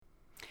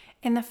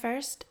In the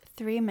first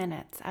 3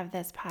 minutes of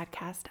this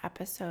podcast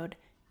episode,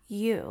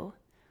 you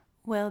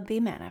will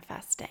be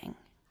manifesting.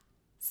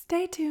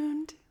 Stay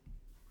tuned.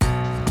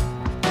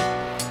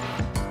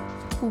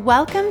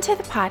 Welcome to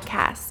the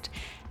podcast,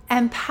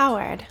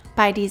 Empowered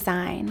by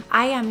Design.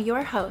 I am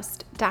your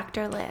host,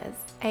 Dr. Liz,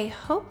 a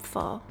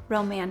hopeful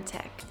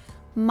romantic,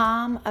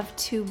 mom of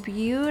 2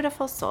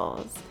 beautiful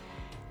souls,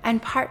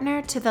 and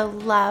partner to the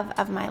love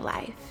of my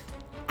life.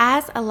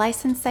 As a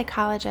licensed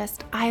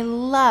psychologist, I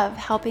love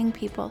helping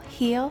people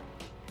heal,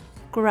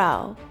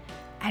 grow,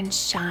 and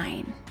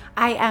shine.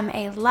 I am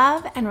a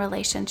love and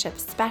relationship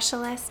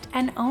specialist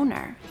and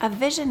owner of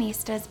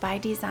Visionistas by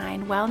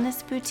Design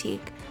Wellness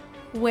Boutique,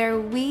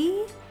 where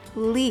we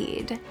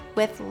lead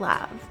with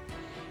love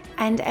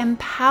and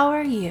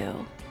empower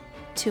you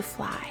to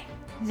fly.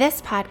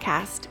 This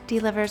podcast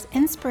delivers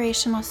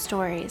inspirational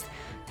stories,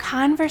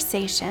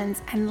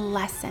 conversations, and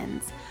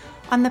lessons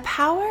on the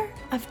power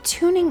of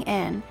tuning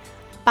in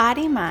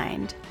body,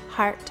 mind,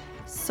 heart,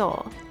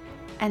 soul,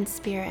 and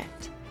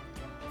spirit.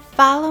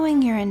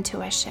 Following your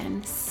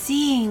intuition,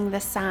 seeing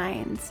the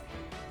signs,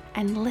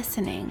 and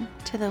listening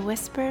to the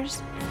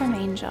whispers from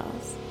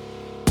angels.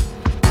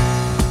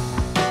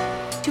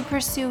 To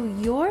pursue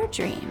your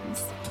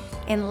dreams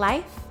in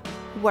life,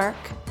 work,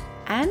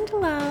 and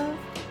love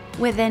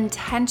with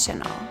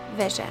intentional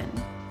vision.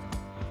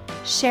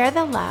 Share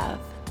the love,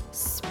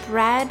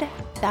 spread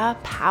the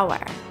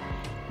power.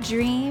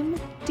 Dream,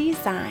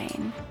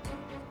 design,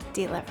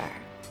 deliver.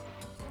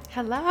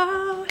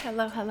 Hello.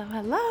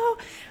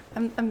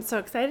 I'm so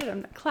excited.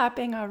 I'm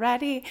clapping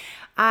already.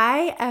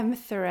 I am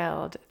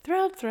thrilled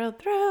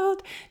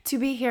to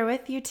be here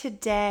with you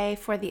today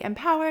for the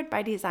Empowered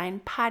by Design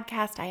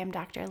podcast. I am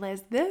Dr.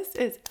 Liz. This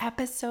is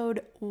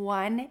episode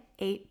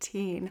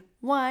 118.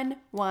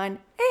 118.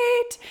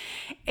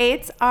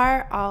 8s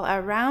are all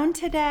around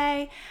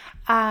today.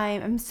 I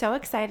am so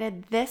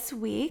excited. This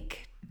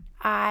week,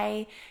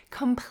 I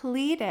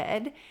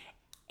completed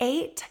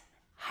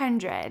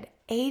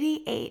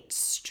 888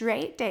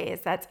 straight days.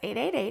 That's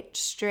 888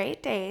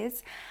 straight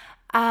days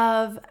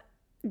of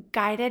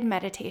guided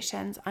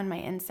meditations on my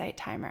Insight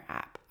Timer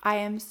app. I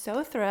am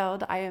so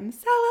thrilled. I am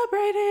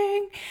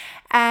celebrating,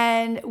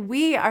 and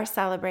we are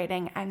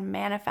celebrating and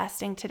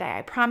manifesting today.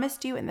 I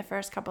promised you in the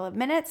first 3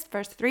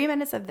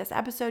 minutes of this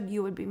episode,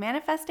 you would be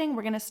manifesting.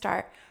 We're going to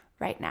start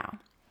right now.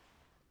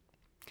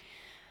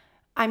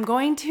 I'm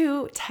going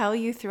to tell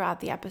you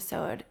throughout the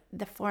episode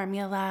the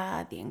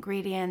formula, the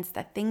ingredients,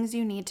 the things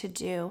you need to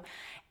do,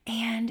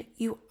 and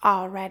you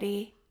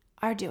already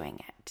are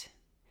doing it.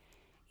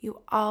 You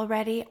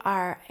already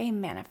are a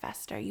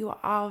manifester. You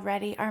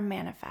already are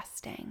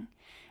manifesting,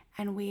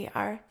 and we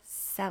are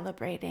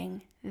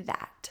celebrating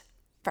that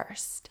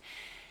first.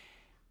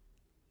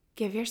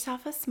 Give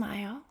yourself a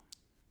smile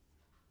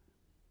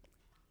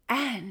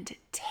and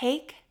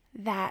take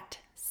that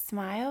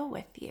smile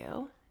with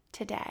you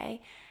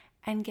today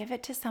and give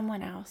it to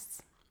someone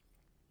else.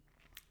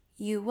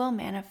 You will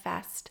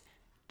manifest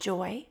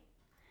joy,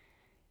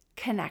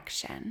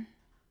 connection,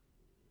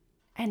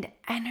 and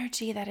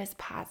energy that is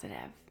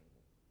positive.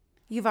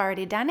 You've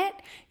already done it.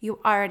 You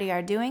already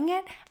are doing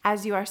it.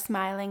 As you are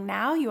smiling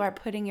now, you are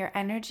putting your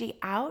energy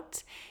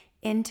out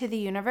into the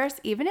universe,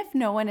 even if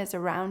no one is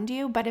around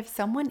you. But if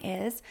someone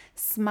is,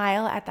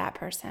 smile at that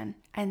person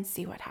and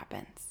see what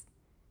happens.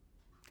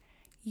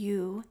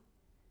 You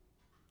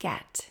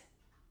get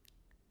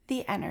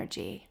the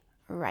energy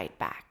right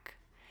back.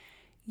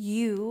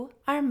 You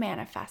are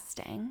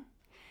manifesting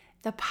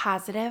the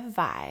positive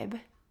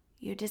vibe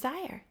you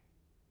desire.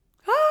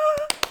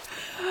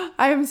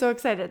 I am so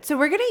excited. So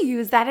we're going to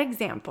use that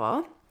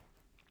example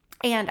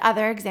and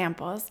other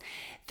examples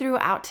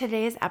throughout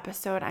today's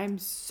episode. I'm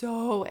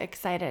so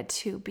excited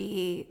to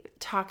be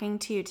talking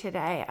to you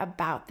today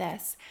about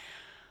this.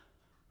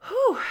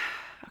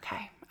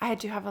 Okay. I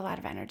do have a lot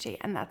of energy,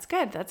 and that's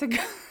good. That's a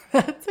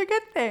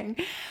good thing.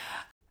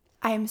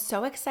 I am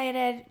so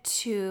excited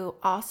to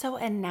also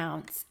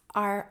announce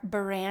our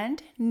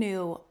brand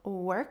new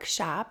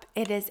workshop.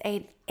 It is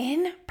an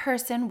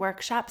in-person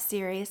workshop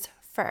series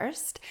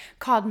first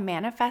called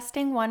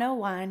Manifesting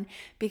 101,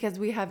 because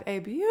we have a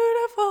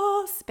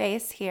beautiful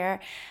space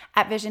here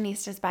at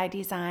Visionistas by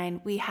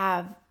Design. We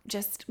love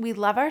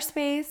our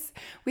space.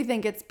 We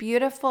think it's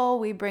beautiful.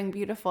 We bring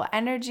beautiful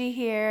energy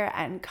here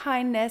and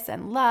kindness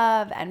and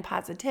love and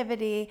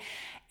positivity,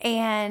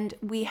 and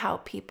we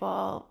help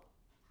people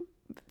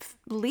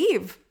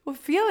leave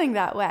feeling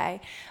that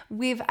way.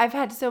 I've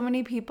had so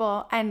many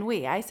people, and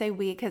I say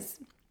we because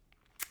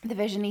the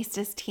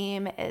Visionistas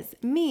team is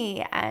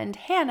me and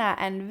Hannah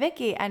and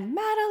Vicky and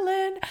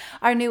Madeline,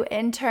 our new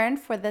intern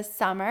for this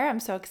summer. I'm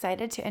so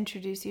excited to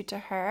introduce you to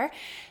her.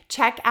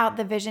 Check out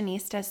the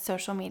Visionistas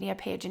social media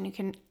page, and you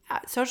can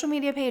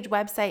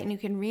website, and you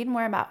can read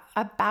more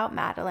about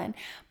Madeline,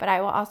 but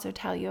I will also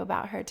tell you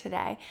about her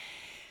today.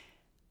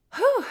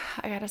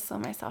 I gotta slow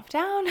myself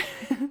down.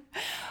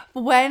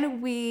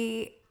 When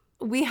we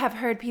have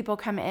heard people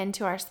come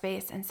into our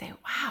space and say,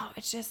 wow,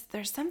 it's just,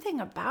 there's something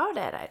about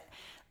it.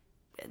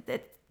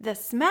 the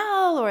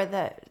smell or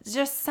the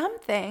just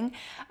something.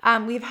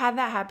 We've had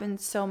that happen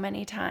so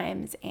many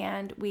times,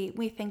 and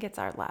we think it's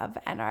our love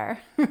and our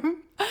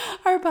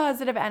our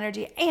positive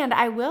energy. And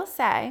I will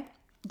say,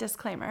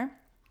 disclaimer,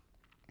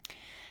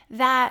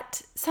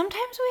 that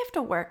sometimes we have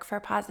to work for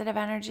positive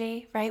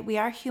energy, right? We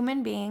are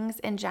human beings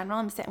in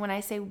general. When I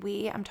say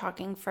we, I'm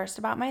talking first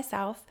about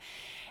myself,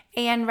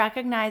 and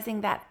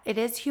recognizing that it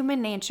is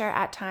human nature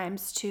at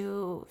times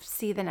to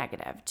see the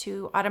negative,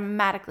 to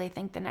automatically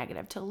think the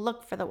negative, to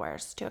look for the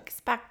worst, to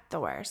expect the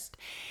worst.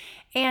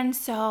 And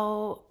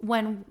so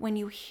when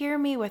you hear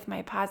me with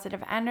my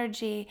positive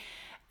energy,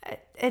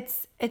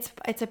 it's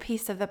a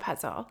piece of the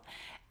puzzle.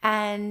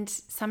 And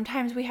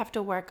sometimes we have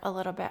to work a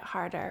little bit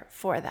harder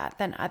for that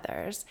than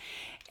others.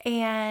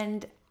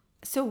 And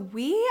so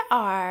we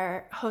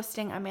are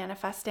hosting a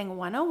Manifesting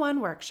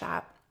 101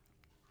 workshop.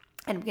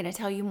 And I'm going to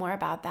tell you more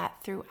about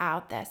that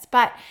throughout this.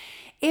 But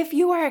if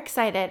you are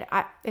excited,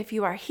 if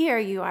you are here,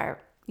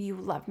 you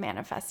love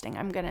manifesting.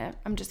 I'm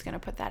just going to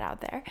put that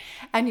out there.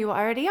 And you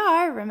already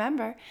are,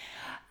 remember.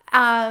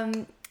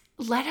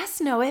 Let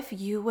us know if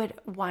you would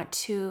want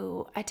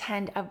to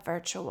attend a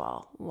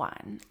virtual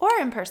one or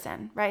in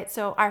person, right?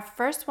 So our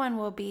first one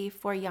will be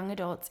for young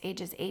adults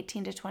ages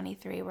 18 to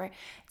 23, where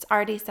it's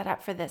already set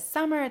up for this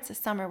summer. It's a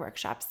summer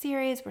workshop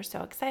series. We're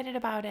so excited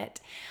about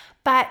it.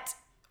 But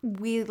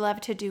we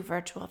love to do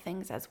virtual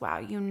things as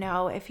well. You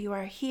know, if you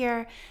are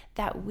here,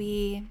 that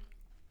we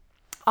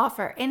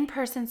offer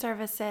in-person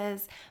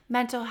services,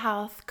 mental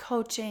health,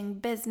 coaching,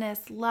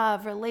 business,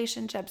 love,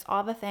 relationships,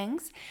 all the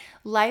things,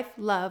 life,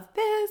 love,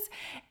 biz.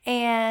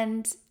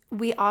 And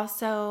we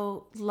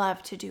also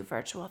love to do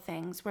virtual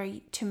things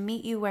to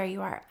meet you where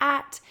you are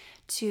at,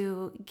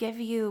 to give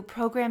you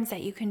programs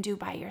that you can do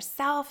by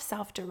yourself,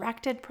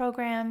 self-directed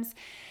programs.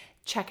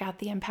 Check out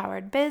the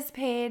Empowered Biz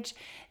page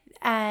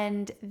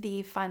and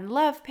the Fun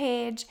Love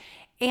page,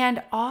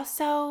 and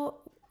also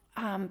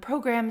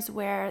programs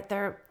where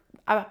they're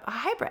a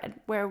hybrid,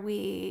 where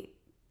we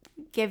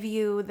give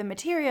you the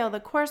material, the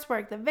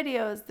coursework, the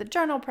videos, the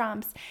journal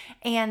prompts,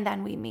 and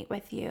then we meet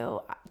with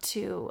you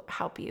to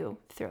help you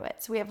through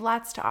it. So we have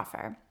lots to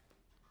offer.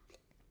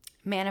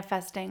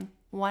 Manifesting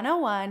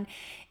 101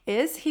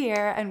 is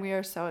here, and we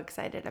are so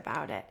excited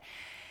about it.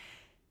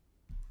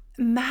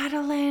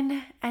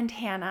 Madeline and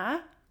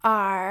Hannah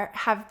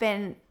have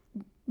been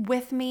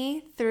with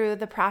me through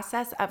the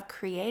process of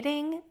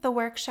creating the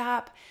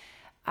workshop,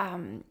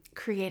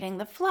 creating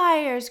the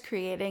flyers,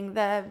 creating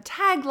the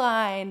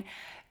tagline,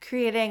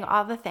 creating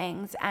all the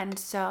things. And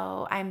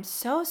so I'm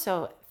so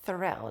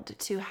thrilled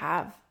to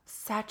have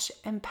such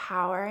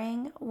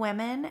empowered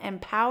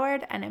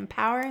and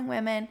empowering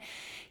women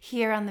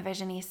here on the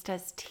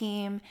Visionistas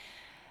team.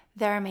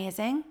 They're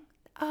amazing.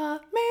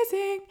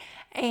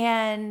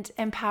 And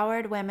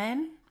empowered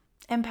women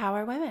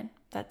empower women.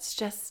 That's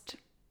just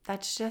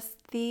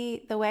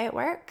the way it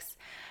works.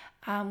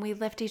 We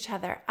lift each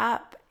other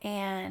up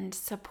and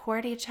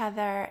support each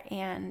other,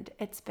 and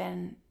it's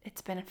been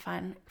a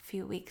fun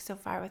few weeks so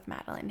far with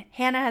Madeline.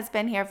 Hannah has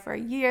been here for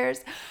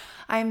years.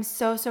 I'm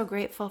so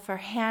grateful for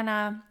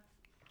Hannah.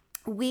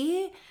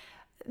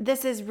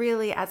 This is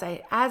really, as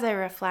I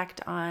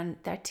reflect on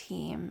the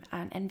team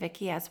and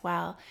Vicky as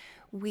well,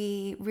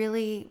 we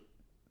really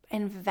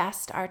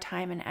invest our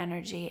time and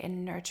energy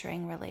in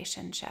nurturing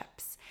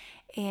relationships.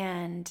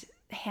 And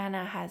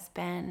Hannah has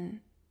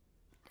been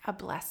a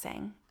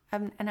blessing,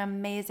 an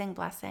amazing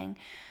blessing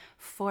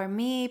for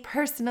me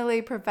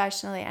personally,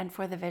 professionally, and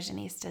for the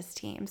Visionistas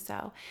team.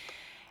 So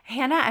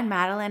Hannah and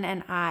Madeline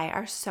and I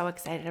are so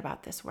excited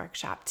about this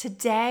workshop.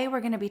 Today,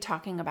 we're going to be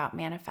talking about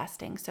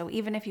manifesting. So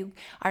even if you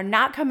are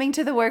not coming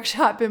to the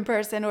workshop in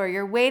person, or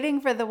you're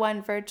waiting for the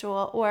one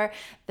virtual or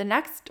the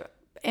next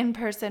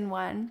in-person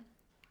one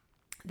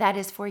that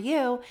is for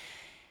you,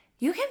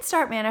 you can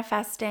start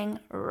manifesting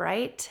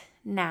right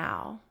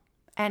now.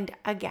 And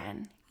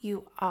again,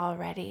 you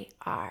already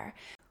are.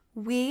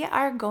 We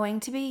are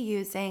going to be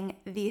using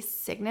the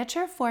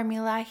signature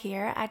formula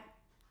here at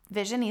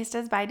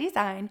Visionistas by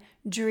Design: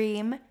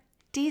 Dream,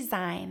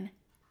 Design,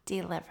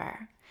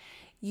 Deliver.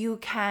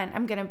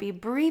 I'm going to be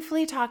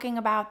briefly talking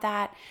about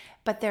that,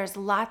 but there's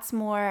lots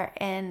more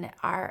in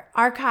our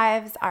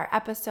archives, our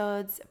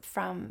episodes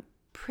from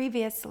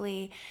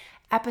previously.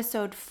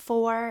 Episode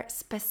 4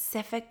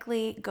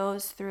 specifically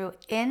goes through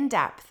in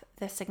depth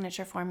the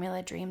signature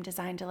formula: Dream,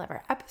 Design,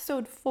 Deliver.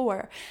 Episode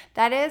 4,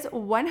 that is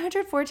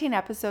 114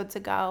 episodes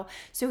ago.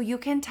 So you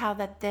can tell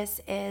that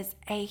this is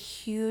a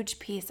huge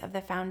piece of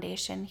the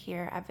foundation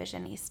here at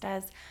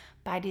Visionistas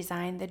by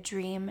Design, the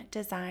Dream,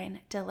 Design,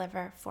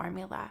 Deliver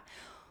formula.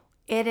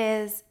 It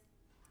is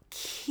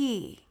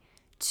key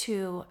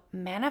to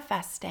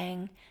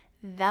manifesting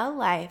the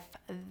life,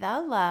 the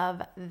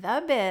love,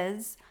 the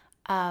biz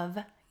of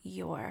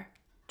your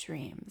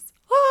dreams.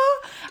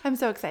 I'm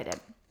so excited.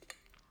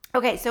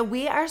 Okay, so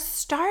we are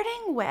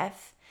starting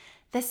with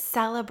the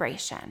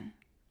celebration.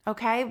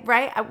 Okay,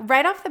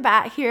 right off the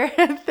bat here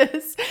at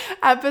this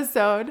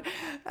episode,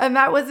 and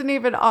that was not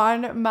even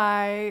on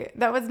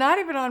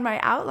my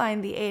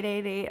outline, the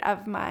 888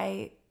 of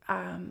my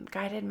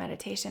guided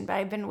meditation, but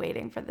I've been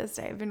waiting for this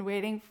day. I've been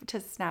waiting to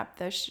snap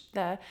the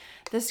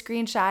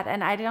screenshot,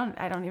 and I don't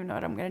even know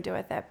what I'm going to do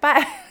with it,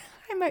 but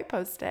I might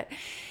post it.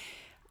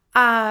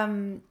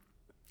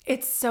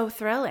 It's so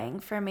thrilling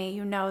for me.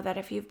 You know that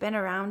if you've been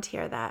around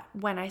here, that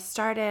when I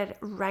started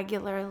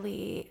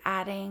regularly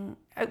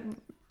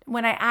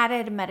when I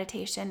added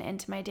meditation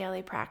into my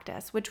daily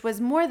practice, which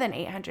was more than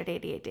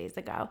 888 days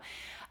ago,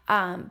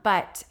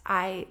 but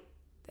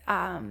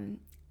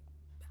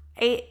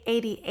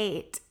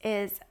 888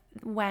 is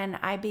when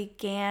I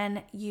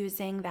began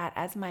using that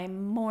as my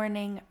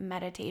morning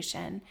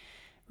meditation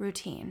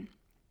routine.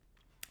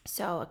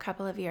 So a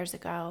couple of years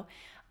ago,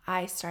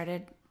 I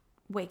started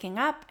waking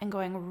up and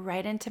going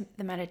right into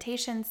the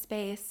meditation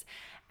space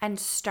and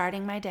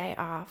starting my day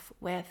off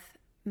with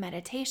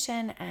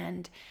meditation,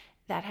 and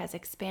that has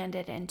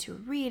expanded into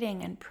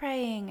reading and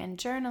praying and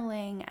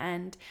journaling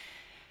and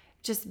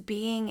just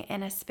being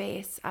in a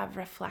space of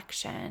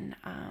reflection,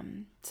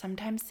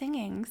 sometimes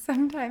singing,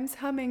 sometimes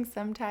humming,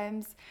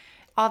 sometimes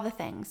all the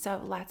things.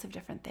 So lots of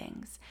different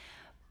things.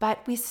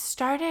 But we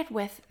started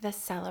with the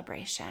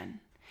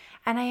celebration.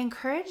 And I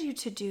encourage you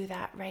to do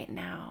that right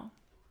now.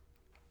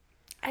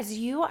 As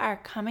you are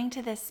coming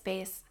to this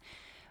space,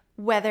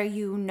 whether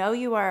you know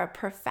you are a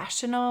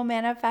professional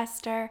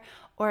manifester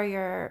or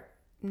you're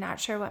not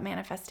sure what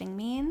manifesting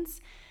means,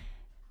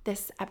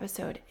 this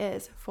episode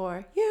is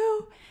for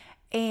you.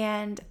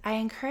 And I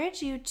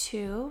encourage you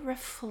to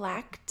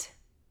reflect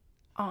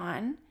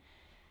on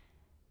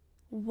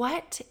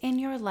what in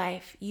your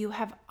life you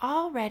have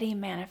already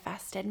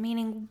manifested,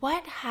 meaning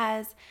what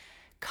has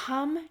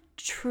come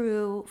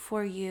true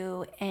for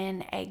you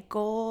in a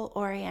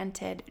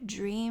goal-oriented,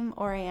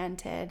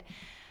 dream-oriented,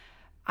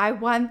 I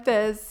want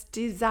this,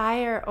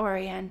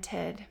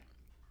 desire-oriented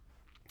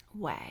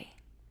way.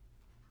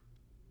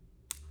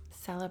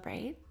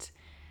 Celebrate.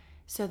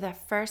 So the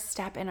first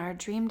step in our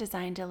Dream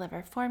Design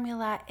Deliver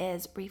formula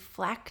is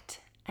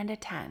reflect and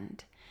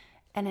attend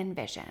and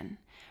envision,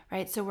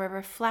 right? So we're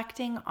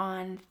reflecting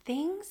on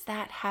things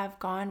that have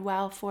gone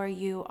well for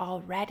you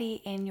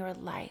already in your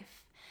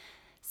life.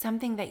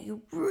 Something that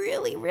you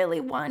really,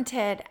 really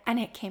wanted and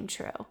it came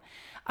true.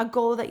 A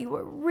goal that you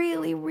were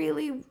really,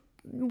 really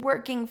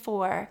working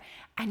for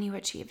and you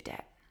achieved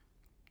it.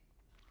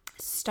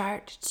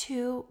 Start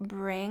to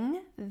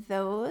bring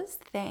those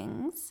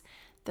things,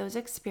 those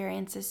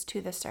experiences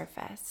to the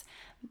surface.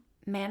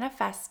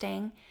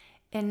 Manifesting,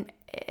 and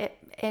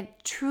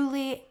it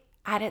truly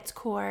at its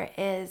core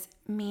is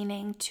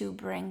meaning to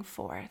bring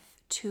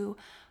forth, to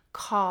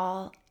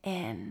call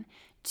in,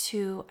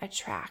 to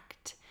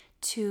attract,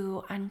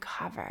 to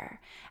uncover.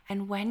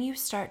 And when you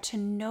start to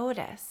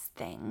notice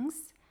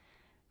things,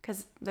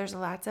 because there's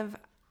lots of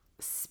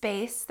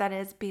space that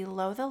is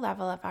below the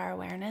level of our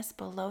awareness,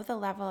 below the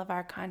level of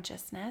our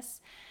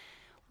consciousness,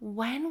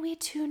 when we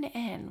tune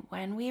in,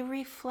 when we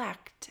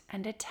reflect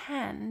and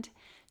attend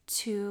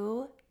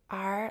to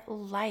our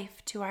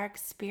life, to our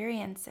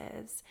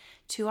experiences,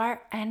 to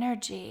our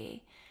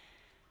energy,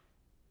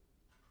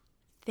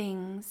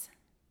 things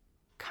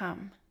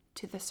come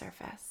to the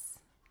surface.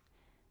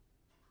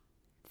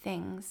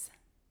 Things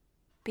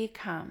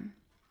become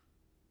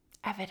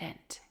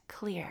evident,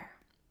 clear.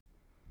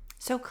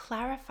 So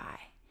clarify.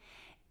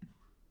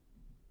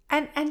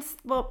 And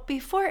well,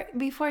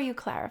 before you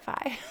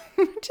clarify,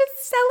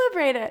 just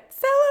celebrate it.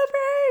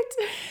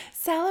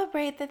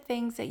 Celebrate the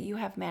things that you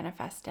have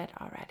manifested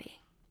already.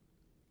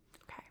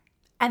 Okay.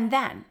 And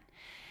then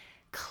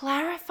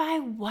clarify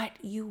what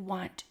you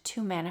want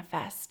to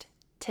manifest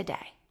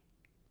today.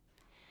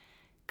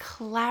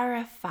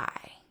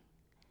 Clarify.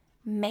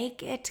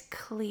 Make it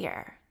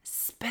clear,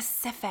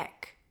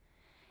 specific.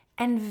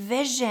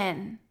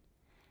 Envision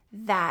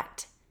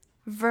that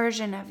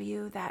version of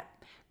you, that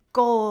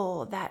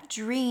goal, that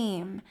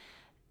dream,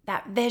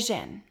 that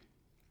vision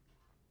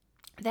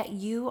that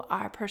you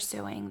are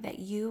pursuing, that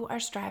you are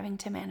striving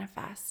to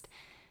manifest.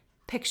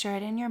 Picture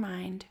it in your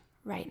mind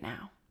right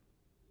now.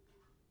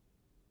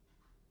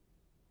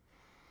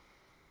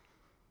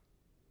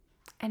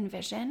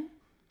 Envision,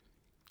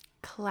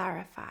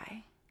 clarify,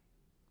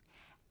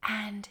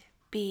 and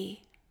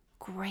be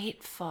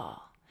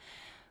grateful.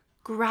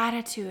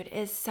 Gratitude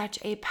is such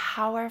a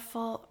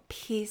powerful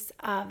piece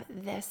of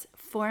this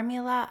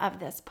formula, of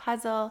this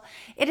puzzle.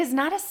 It is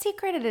not a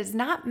secret. It is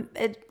not,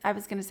 I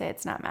was going to say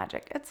it's not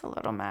magic. It's a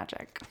little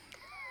magic.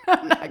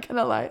 I'm not going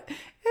to lie.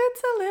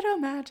 It's a little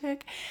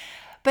magic.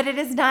 But it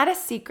is not a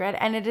secret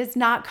and it is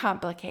not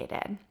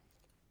complicated.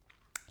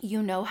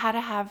 You know how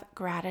to have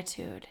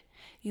gratitude.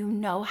 You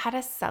know how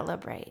to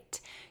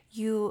celebrate.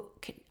 You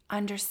can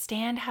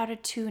understand how to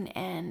tune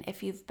in.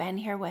 If you've been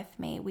here with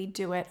me, we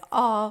do it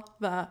all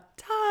the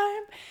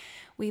time.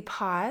 We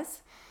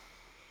pause,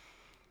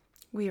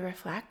 we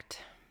reflect,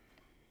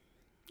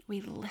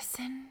 we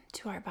listen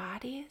to our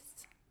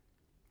bodies,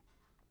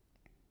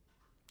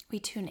 we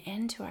tune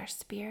into our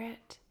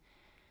spirit,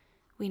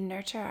 we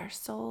nurture our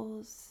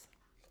souls,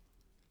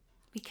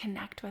 we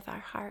connect with our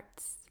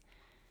hearts,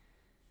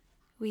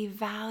 we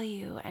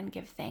value and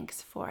give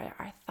thanks for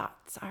our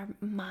thoughts, our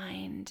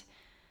mind,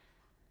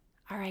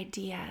 our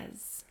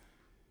ideas.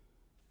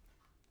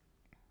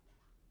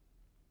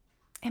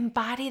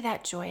 Embody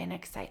that joy and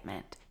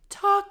excitement.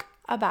 Talk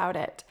about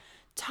it.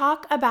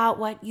 Talk about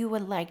what you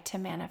would like to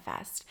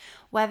manifest,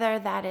 whether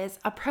that is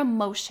a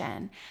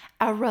promotion,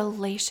 a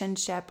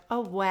relationship, a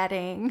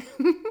wedding,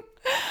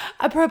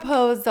 a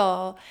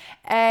proposal,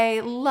 a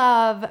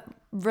love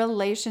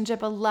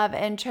relationship, a love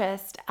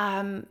interest,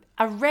 a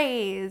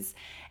raise,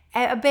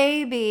 a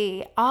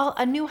baby,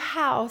 a new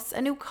house,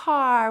 a new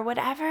car,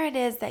 whatever it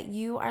is that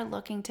you are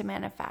looking to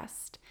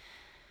manifest.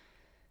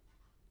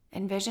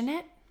 Envision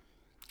it,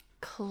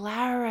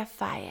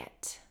 clarify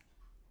it,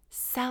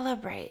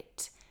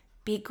 celebrate,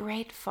 be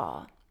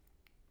grateful,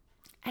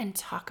 and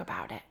talk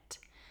about it.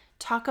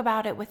 Talk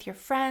about it with your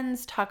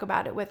friends, talk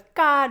about it with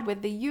God,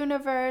 with the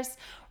universe.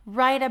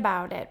 Write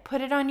about it,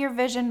 put it on your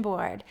vision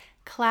board.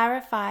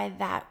 Clarify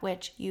that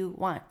which you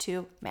want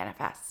to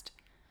manifest.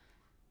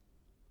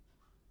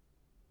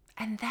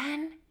 And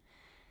then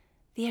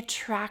the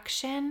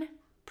attraction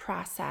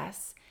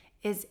process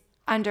is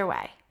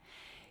underway.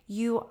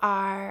 You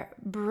are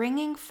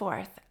bringing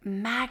forth,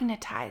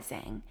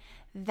 magnetizing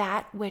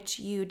that which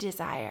you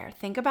desire.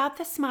 Think about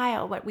the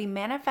smile, what we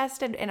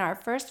manifested in our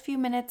first few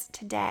minutes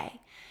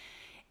today.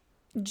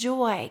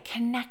 Joy,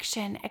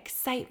 connection,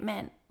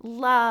 excitement,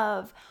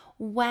 love.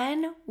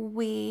 When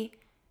we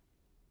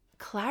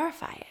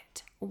clarify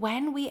it,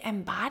 when we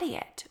embody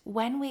it,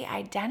 when we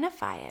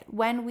identify it,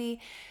 when we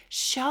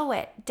show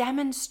it,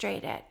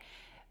 demonstrate it,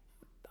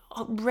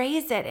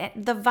 raise it,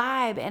 the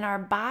vibe in our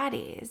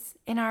bodies,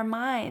 in our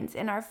minds,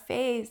 in our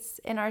face,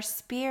 in our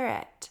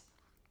spirit,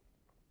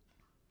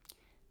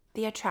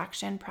 the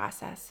attraction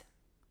process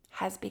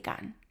has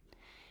begun.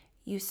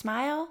 You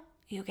smile,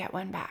 you get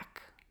one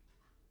back.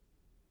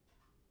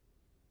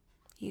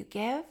 You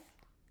give,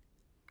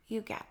 you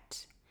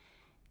get.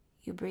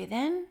 You breathe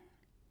in,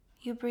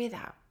 you breathe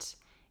out.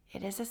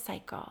 It is a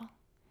cycle.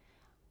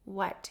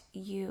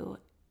 You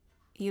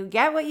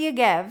get what you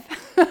give.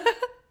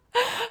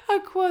 A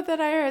quote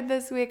that I heard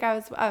this week, I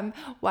was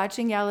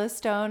watching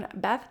Yellowstone.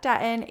 Beth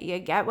Dutton, you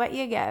get what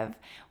you give.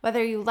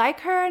 Whether you like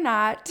her or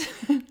not,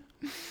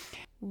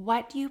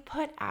 what you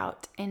put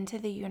out into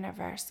the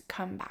universe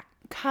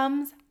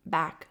comes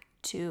back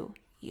to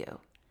you.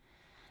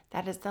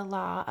 That is the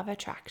law of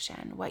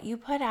attraction. What you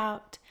put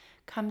out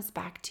comes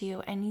back to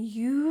you, and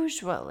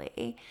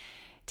usually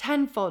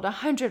tenfold,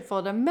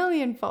 100-fold,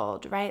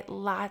 1,000,000-fold, right?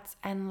 Lots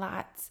and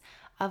lots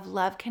of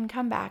love can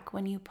come back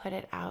when you put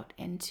it out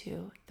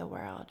into the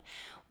world.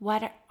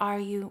 What are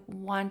you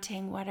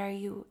wanting? What are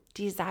you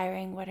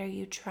desiring? What are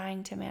you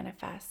trying to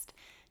manifest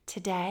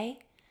today?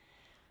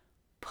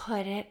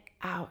 Put it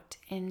out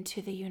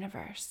into the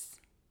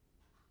universe.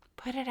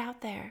 Put it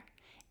out there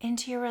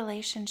into your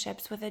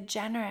relationships with a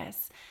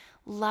generous,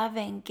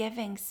 loving,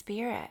 giving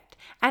spirit.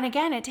 And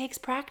again, it takes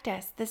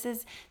practice. This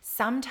is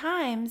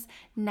sometimes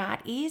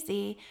not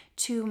easy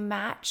to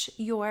match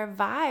your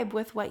vibe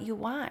with what you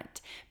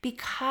want,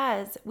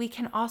 because we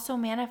can also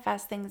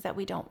manifest things that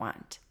we don't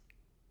want.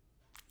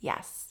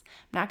 Yes,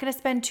 I'm not going to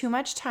spend too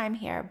much time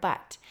here,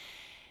 but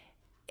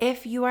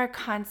if you are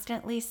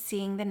constantly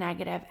seeing the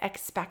negative,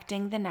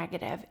 expecting the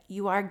negative,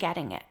 you are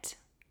getting it.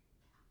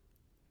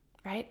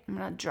 Right? I'm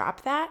going to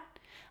drop that.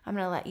 I'm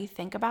going to let you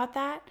think about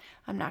that.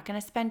 I'm not going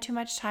to spend too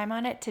much time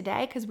on it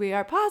today because we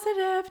are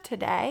positive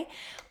today,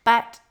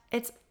 but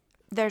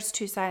there's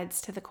two sides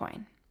to the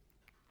coin.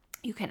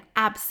 You can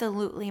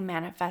absolutely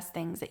manifest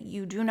things that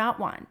you do not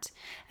want,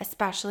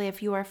 especially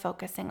if you are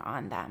focusing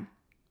on them.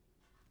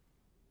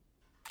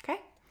 Okay?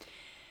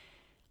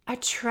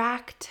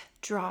 Attract,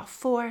 draw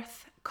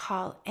forth,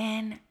 call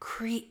in,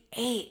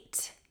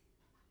 create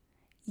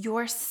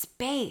your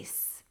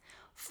space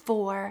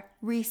for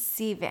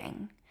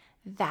receiving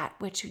that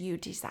which you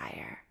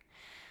desire.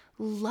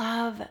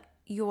 Love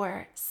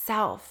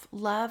yourself,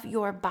 love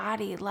your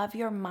body, love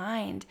your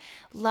mind,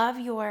 love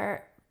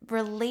your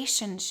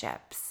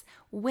relationships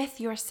with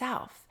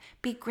yourself.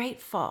 Be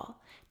grateful.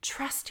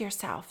 Trust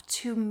yourself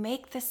to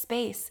make the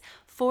space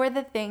for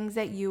the things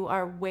that you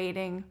are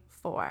waiting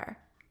for.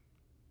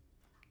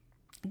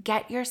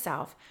 Get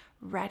yourself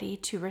ready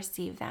to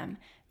receive them.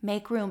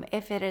 Make room.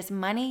 If it is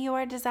money you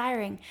are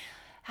desiring,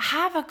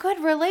 have a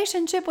good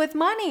relationship with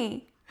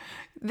money.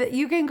 That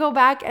you can go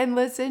back and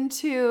listen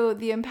to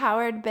the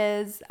Empowered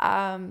Biz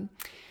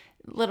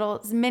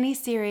little mini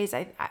series,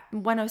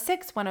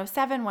 106,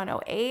 107,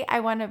 108, I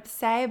want to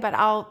say, but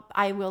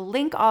I will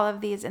link all of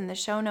these in the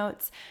show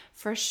notes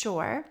for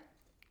sure.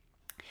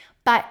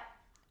 But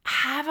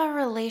have a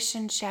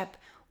relationship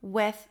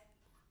with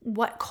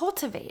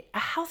cultivate a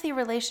healthy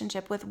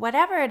relationship with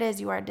whatever it is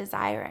you are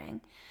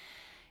desiring.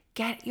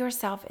 Get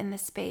yourself in the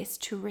space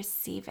to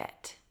receive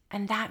it.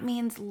 And that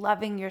means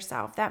loving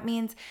yourself. That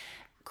means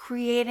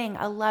creating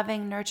a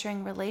loving,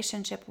 nurturing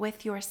relationship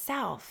with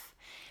yourself,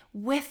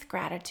 with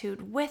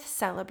gratitude, with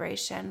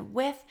celebration,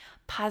 with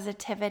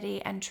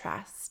positivity and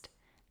trust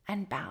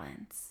and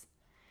balance.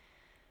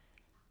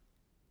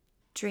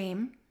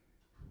 Dream,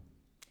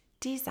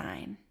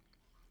 design,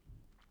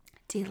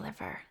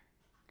 deliver.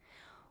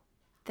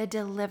 The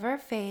deliver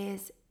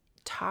phase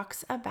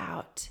talks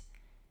about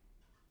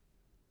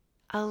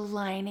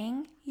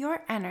aligning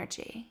your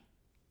energy,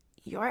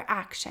 your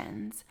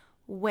actions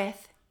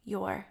with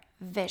your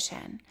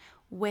vision,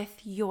 with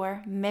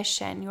your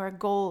mission, your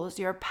goals,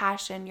 your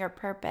passion, your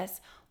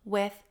purpose,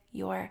 with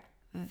your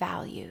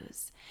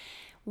values.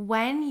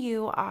 When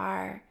you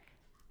are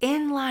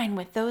in line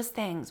with those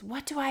things,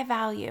 what do I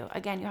value?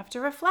 Again, you have to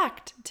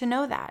reflect to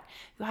know that.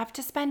 You have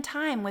to spend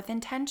time with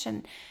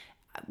intentionality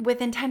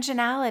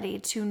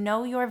to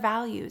know your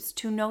values,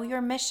 to know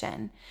your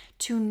mission,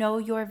 to know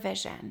your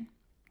vision,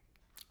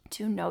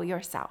 to know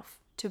yourself,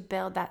 to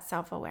build that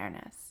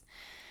self-awareness.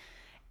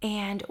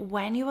 And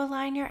when you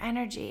align your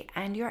energy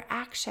and your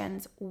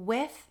actions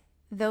with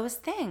those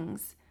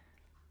things,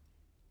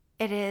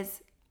 it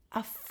is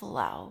a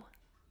flow.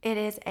 It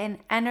is an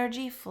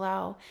energy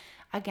flow,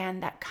 again,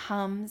 that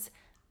comes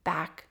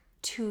back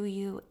to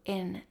you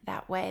in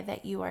that way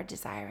that you are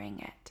desiring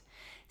it.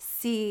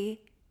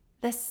 See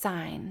the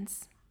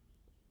signs,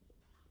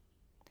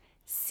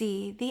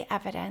 see the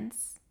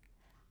evidence,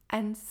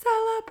 and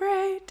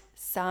celebrate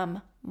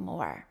some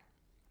more.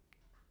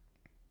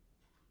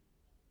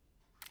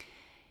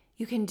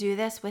 You can do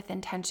this with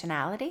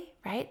intentionality,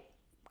 right?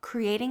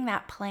 Creating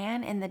that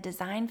plan in the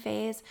design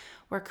phase.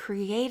 We're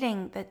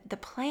creating the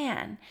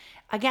plan,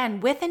 again,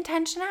 with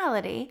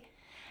intentionality,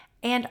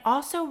 and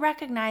also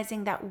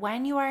recognizing that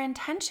when you are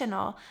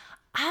intentional,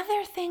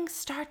 other things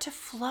start to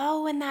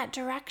flow in that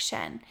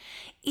direction,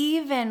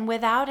 even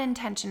without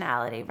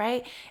intentionality,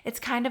 right? It's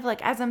kind of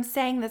like, as I'm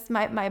saying this,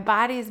 my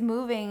body is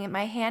moving and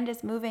my hand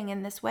is moving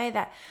in this way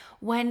that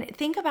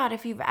think about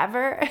if you've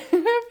ever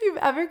if you've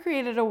ever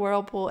created a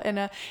whirlpool in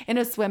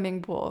a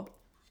swimming pool.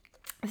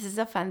 This is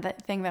a fun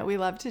thing that we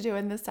love to do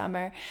in the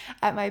summer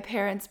at my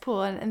parents'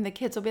 pool, and the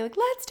kids will be like,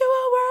 let's do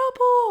a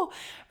whirlpool,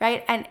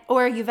 right?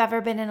 Or you've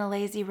ever been in a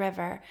lazy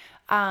river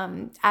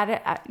at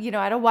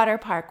a water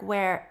park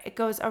where it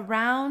goes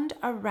around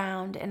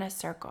in a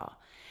circle.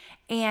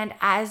 And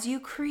as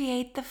you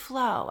create the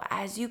flow,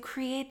 as you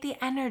create the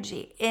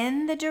energy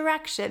in the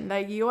direction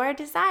that you are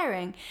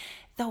desiring,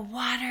 the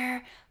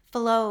water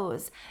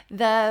flows,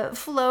 the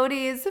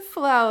floaties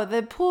flow,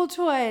 the pool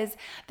toys,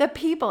 the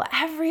people,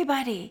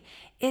 everybody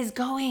is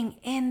going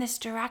in this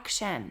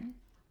direction.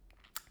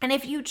 And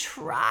if you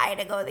try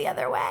to go the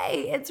other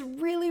way, it's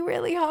really,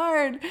 really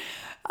hard.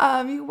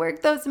 You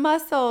work those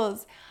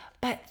muscles.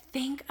 But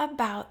think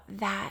about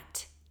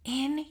that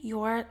in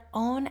your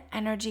own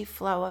energy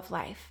flow of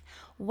life.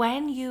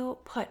 When you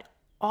put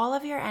all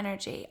of your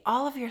energy,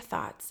 all of your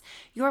thoughts,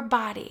 your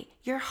body,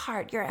 your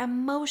heart, your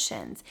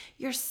emotions,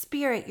 your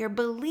spirit, your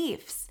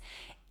beliefs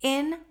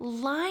in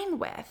line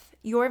with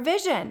your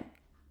vision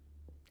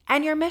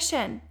and your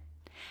mission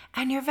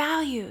and your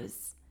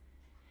values,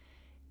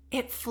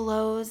 it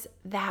flows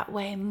that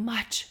way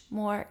much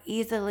more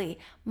easily,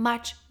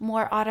 much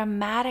more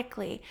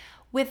automatically,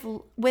 with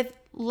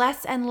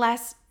less and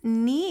less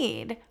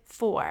need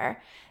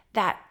for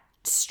that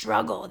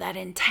struggle, that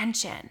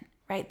intention,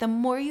 right? The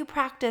more you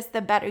practice,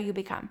 the better you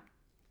become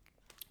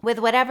with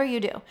whatever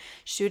you do.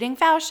 Shooting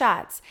foul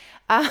shots,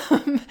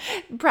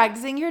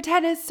 practicing your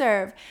tennis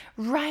serve,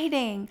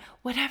 writing,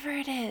 whatever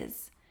it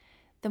is.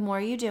 The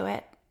more you do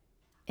it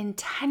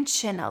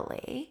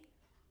intentionally,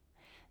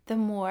 the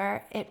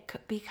more it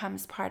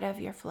becomes part of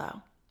your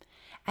flow.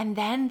 And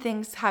then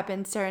things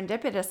happen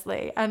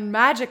serendipitously and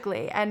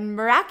magically and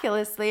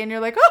miraculously. And you're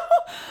like, oh,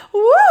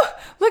 woo,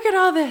 look at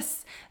all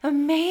this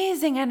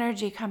amazing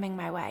energy coming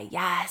my way.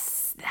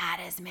 Yes,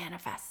 that is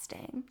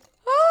manifesting.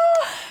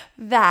 Oh,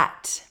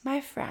 that,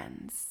 my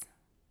friends,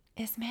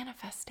 is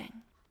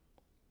manifesting.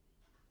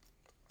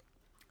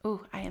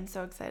 Ooh, I am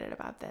so excited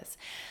about this.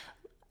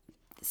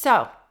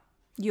 So,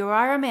 you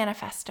are a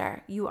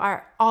manifester. You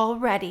are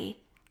already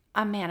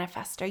a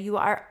manifester. You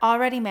are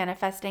already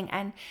manifesting.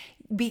 And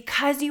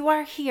because you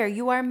are here,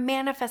 you are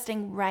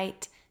manifesting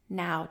right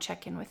now.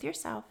 Check in with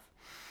yourself.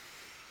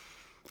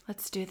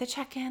 Let's do the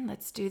check-in.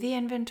 Let's do the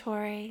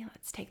inventory.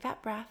 Let's take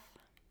that breath.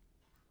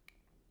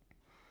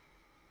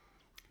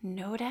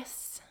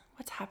 Notice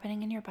what's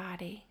happening in your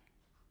body.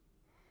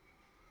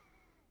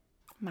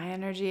 My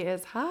energy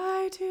is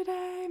high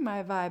today.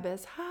 My vibe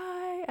is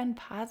high and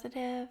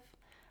positive.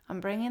 I'm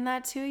bringing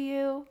that to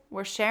you.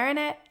 We're sharing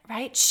it,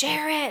 right?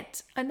 Share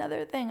it.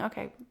 Another thing.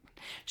 Okay,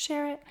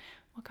 share it.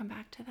 We'll come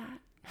back to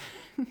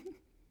that.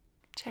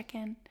 Check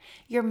in.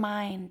 Your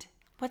mind.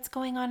 What's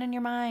going on in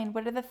your mind?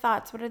 What are the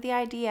thoughts? What are the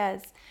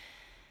ideas?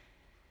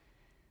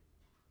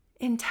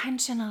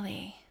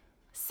 Intentionally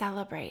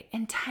celebrate.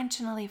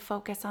 Intentionally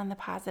focus on the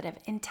positive.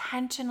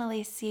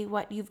 Intentionally see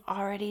what you've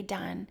already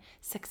done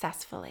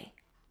successfully.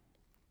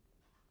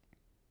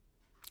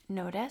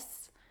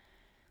 Notice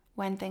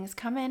when things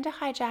come in to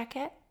hijack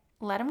it,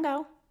 let them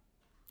go.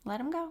 Let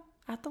them go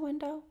out the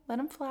window. Let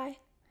them fly.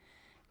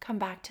 Come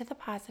back to the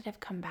positive.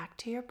 Come back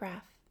to your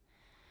breath.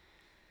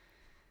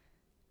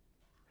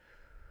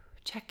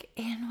 Check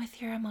in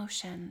with your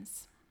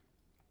emotions.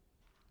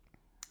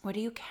 What are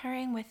you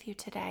carrying with you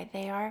today?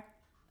 They are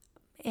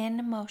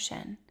in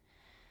motion.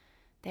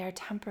 They are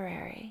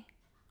temporary,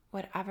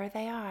 whatever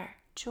they are.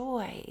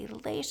 joy,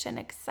 elation,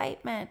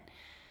 excitement,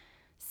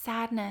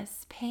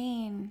 sadness,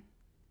 pain,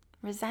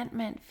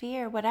 resentment,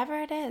 fear, whatever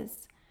it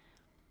is.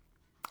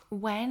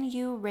 When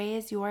you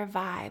raise your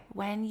vibe,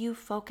 when you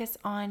focus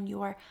on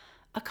your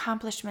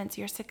accomplishments,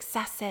 your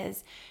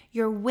successes,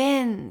 your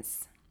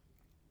wins,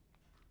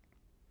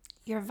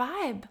 your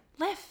vibe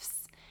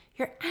lifts,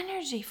 your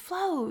energy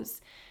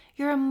flows,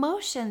 your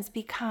emotions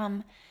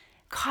become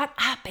caught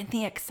up in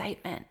the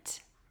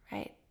excitement,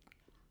 right?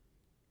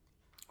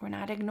 We're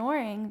not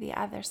ignoring the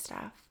other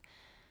stuff.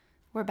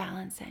 We're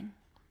balancing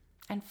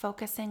and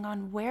focusing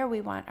on where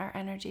we want our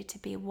energy to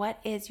be. What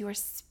is your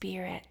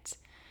spirit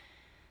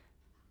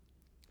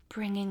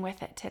bringing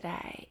with it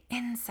today?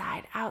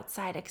 Inside,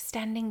 outside,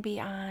 extending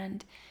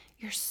beyond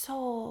your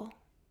soul,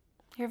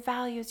 your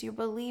values, your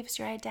beliefs,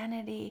 your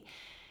identity,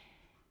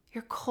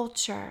 your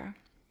culture,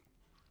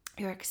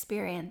 your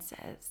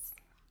experiences.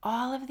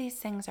 All of these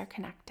things are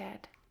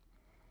connected.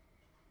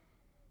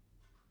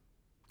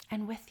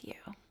 And with you.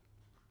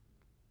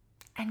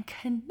 And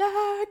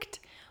connect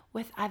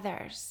with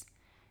others.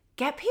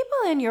 Get people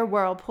in your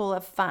whirlpool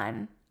of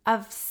fun,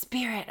 of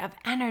spirit, of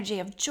energy,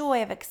 of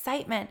joy, of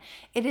excitement.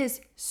 It is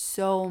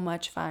so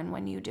much fun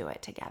when you do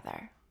it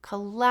together.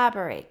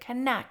 Collaborate,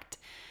 connect,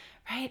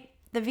 right?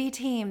 The V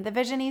team, the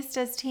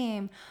Visionistas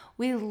team.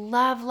 We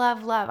love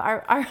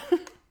our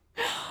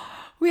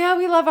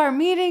we love our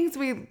meetings.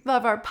 We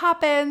love our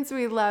pop-ins.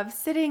 We love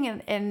sitting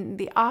in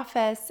the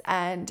office,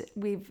 and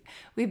we've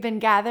been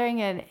gathering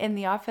in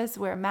the office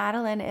where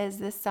Madeline is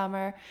this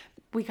summer.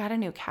 We got a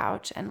new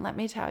couch, and let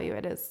me tell you,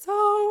 it is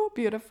so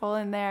beautiful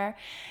in there.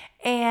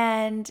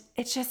 And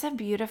it's just a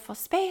beautiful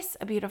space,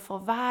 a beautiful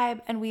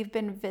vibe. And we've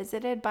been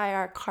visited by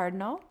our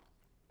cardinal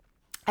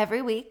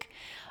every week.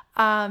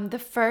 The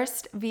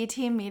first V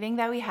team meeting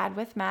that we had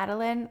with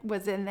Madeline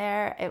was in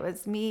there. It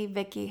was me,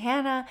 Vicky,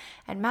 Hannah,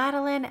 and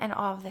Madeline. And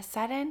all of a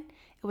sudden,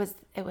 it was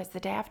the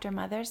day after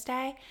Mother's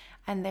Day,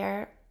 and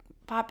there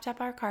popped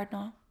up our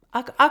cardinal,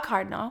 a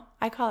cardinal.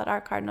 I call it our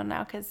cardinal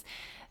now because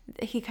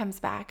he comes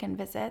back and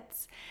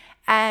visits,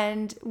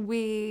 and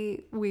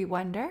we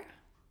wonder,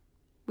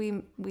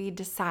 we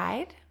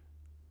decide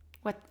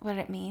what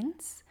it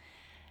means.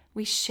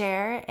 We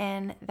share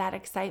in that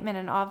excitement,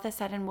 and all of a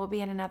sudden we'll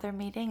be in another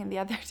meeting, and the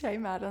other day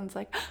Madeline's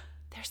like, oh,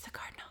 there's the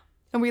cardinal.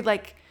 And we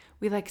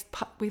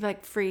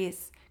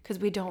freeze because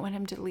we don't want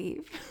him to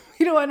leave.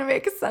 We don't want to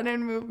make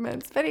sudden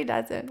movements, but he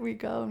doesn't. We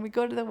go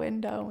to the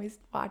window and we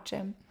watch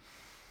him.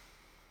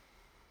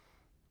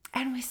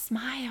 And we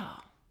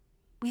smile.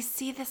 We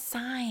see the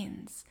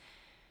signs.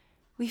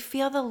 We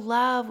feel the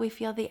love, we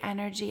feel the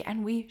energy,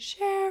 and we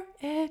share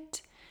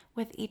it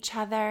with each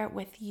other,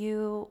 with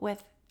you,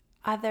 with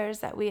others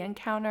that we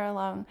encounter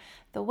along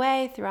the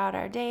way throughout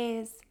our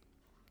days.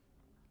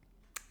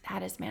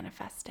 That is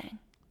manifesting.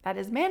 That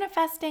is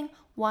manifesting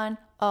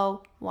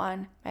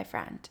 101, my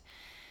friend.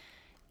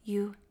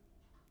 You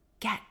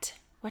get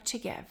what you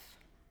give.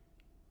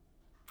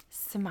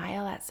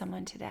 Smile at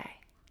someone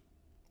today.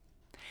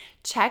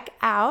 Check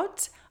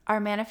out our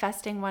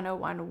Manifesting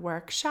 101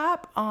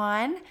 workshop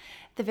on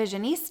the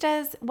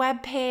Visionistas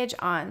webpage,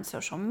 on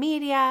social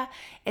media.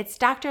 It's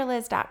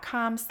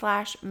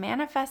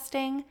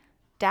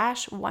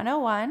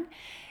drliz.com/manifesting-101.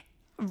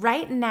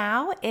 Right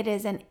now, it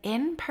is an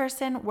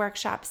in-person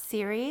workshop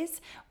series.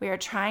 We are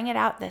trying it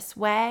out this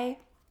way.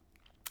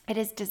 It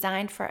is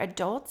designed for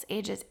adults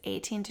ages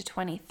 18 to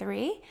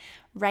 23.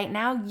 Right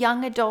now,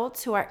 young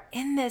adults who are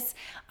in this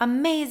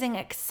amazing,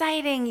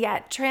 exciting,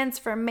 yet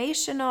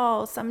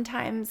transformational,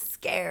 sometimes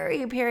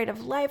scary period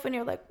of life when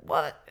you're like,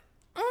 what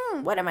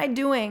am I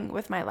doing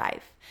with my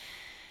life?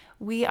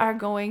 We are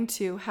going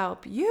to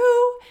help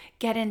you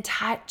get in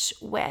touch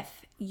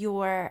with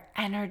your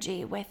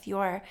energy, with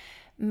your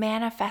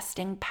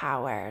manifesting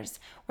powers.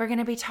 We're going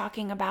to be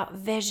talking about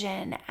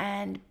vision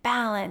and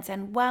balance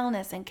and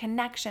wellness and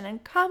connection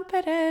and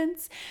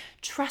confidence,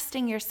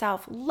 trusting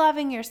yourself,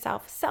 loving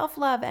yourself,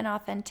 self-love and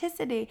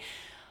authenticity.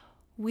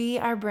 We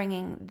are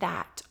bringing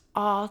that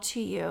all to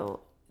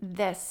you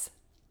this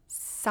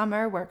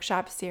summer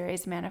workshop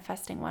series,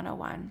 Manifesting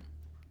 101.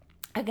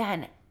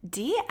 Again,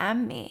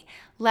 DM me.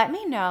 Let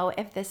me know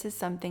if this is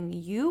something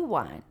you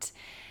want,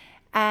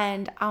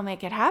 and I'll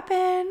make it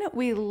happen.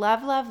 We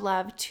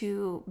love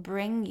to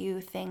bring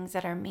you things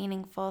that are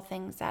meaningful,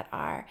 things that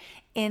are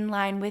in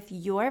line with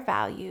your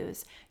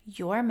values,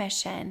 your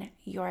mission,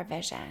 your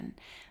vision.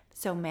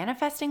 So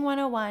Manifesting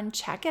 101,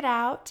 check it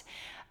out.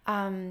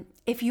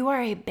 If you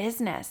are a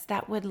business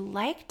that would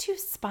like to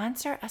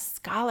sponsor a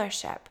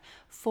scholarship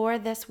for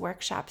this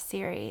workshop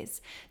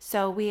series,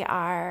 so we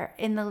are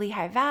in the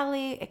Lehigh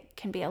Valley, it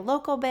can be a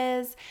local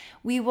biz,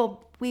 we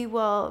will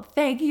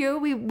thank you.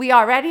 We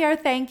already are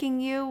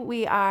thanking you.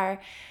 We are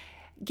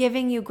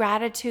giving you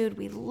gratitude.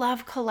 We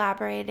love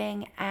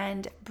collaborating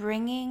and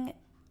bringing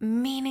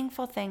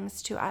meaningful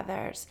things to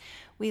others.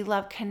 We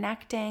love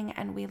connecting,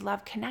 and we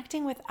love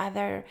connecting with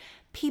other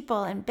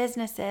people and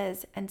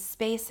businesses and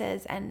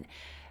spaces and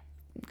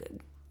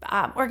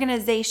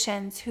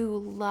organizations who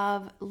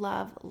love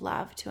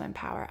to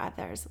empower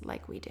others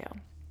like we do.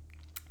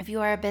 If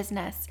you are a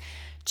business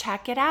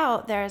check it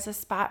out. There's a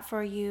spot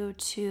for you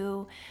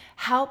to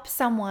help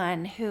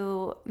someone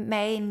who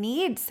may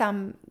need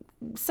some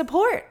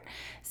support,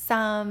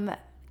 some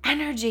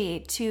energy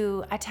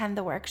to attend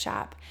the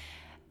workshop.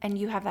 And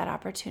you have that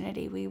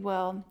opportunity. We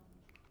will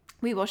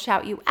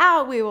shout you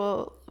out. We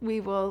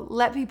will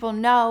let people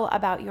know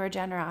about your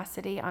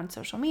generosity on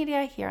social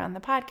media, here on the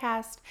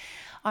podcast,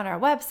 on our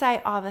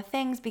website, all the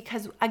things,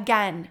 because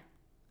again,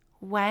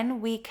 when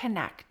we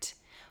connect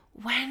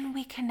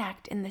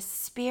in the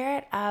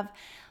spirit of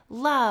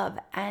love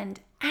and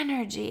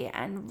energy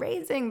and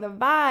raising the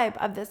vibe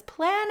of this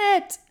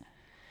planet,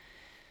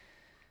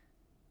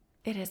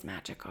 it is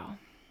magical.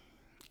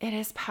 It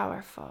is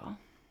powerful.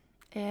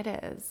 It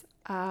is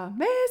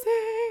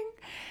amazing.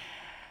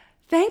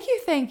 Thank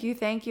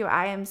you.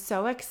 I am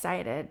so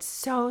excited,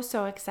 so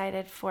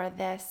excited for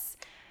this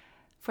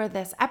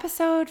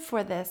episode,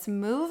 for this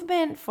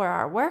movement, for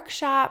our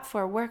workshop,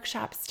 for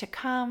workshops to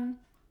come.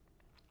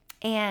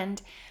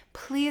 And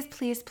please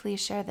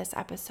share this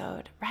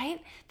episode,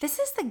 right? This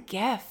is the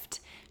gift.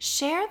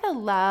 Share the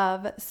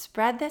love,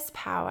 spread this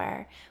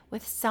power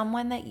with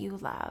someone that you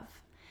love.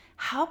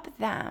 Help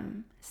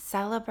them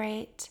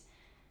celebrate,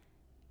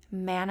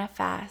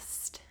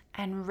 manifest,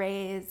 and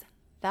raise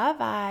the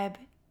vibe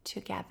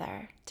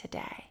together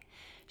today.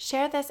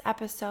 Share this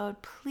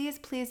episode. Please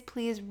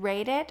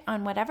rate it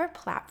on whatever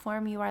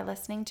platform you are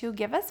listening to.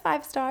 Give us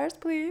 5 stars,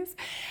 please.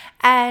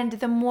 And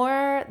the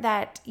more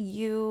that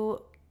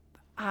you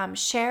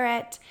share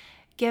it,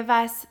 give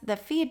us the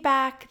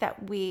feedback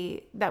that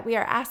we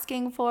are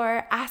asking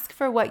for. Ask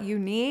for what you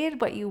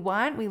need, what you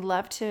want. We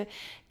love to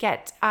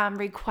get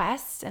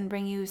requests and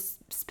bring you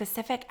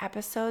specific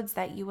episodes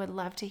that you would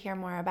love to hear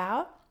more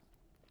about.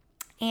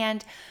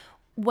 And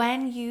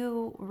when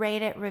you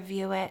rate it,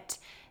 review it,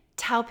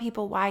 tell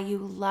people why you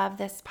love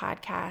this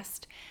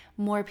podcast,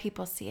 more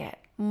people see it,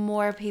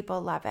 more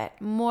people love it,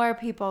 more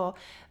people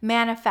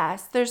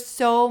manifest. There's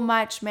so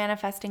much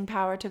manifesting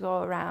power to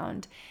go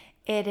around.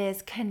 It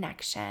is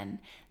connection.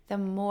 The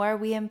more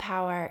we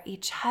empower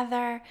each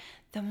other,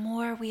 the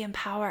more we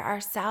empower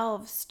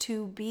ourselves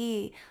to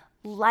be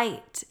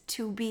light,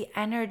 to be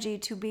energy,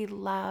 to be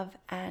love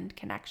and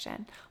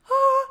connection.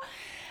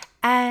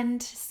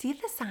 And see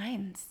the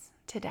signs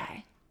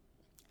today.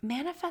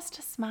 Manifest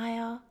a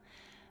smile,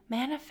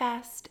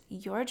 manifest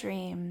your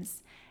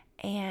dreams,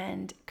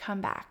 and come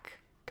back.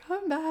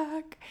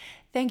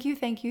 Thank you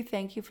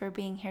for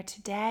being here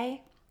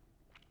today.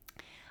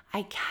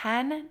 I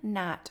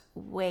cannot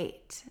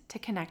wait to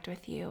connect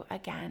with you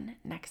again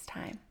next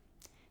time.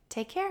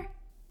 Take care.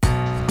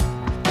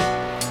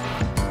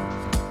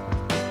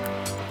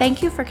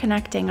 Thank you for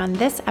connecting on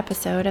this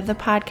episode of the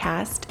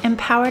podcast,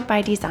 Empowered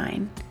by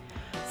Design.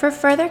 For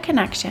further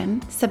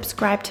connection,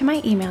 subscribe to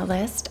my email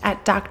list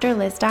at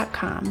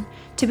drliz.com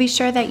to be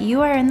sure that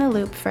you are in the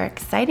loop for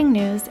exciting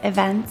news,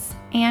 events,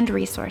 and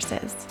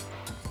resources.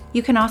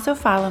 You can also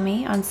follow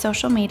me on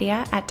social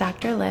media at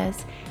Dr.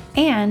 Liz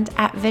and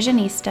at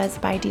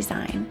Visionistas by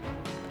Design.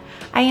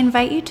 I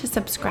invite you to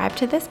subscribe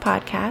to this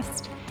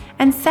podcast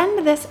and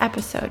send this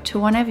episode to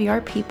one of your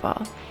people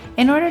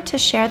in order to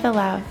share the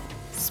love,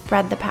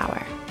 spread the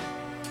power.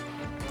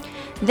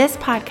 This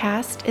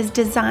podcast is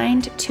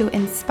designed to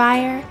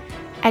inspire,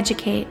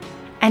 educate,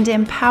 and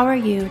empower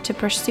you to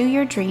pursue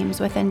your dreams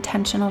with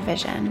intentional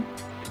vision.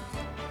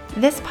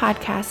 This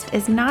podcast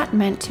is not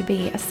meant to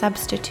be a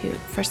substitute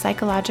for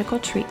psychological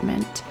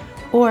treatment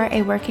or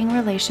a working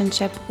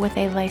relationship with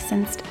a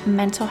licensed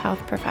mental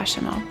health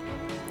professional.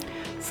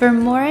 For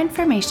more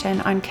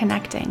information on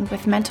connecting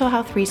with mental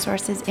health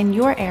resources in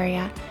your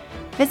area,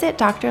 visit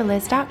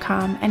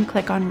drliz.com and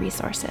click on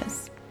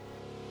resources.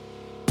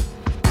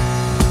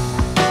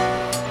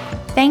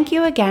 Thank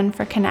you again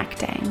for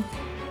connecting.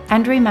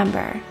 And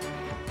remember,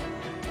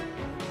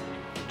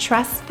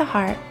 trust the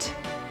heart,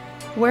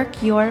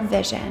 work your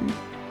vision,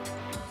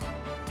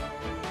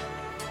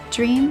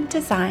 dream,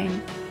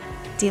 design,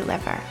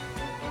 deliver.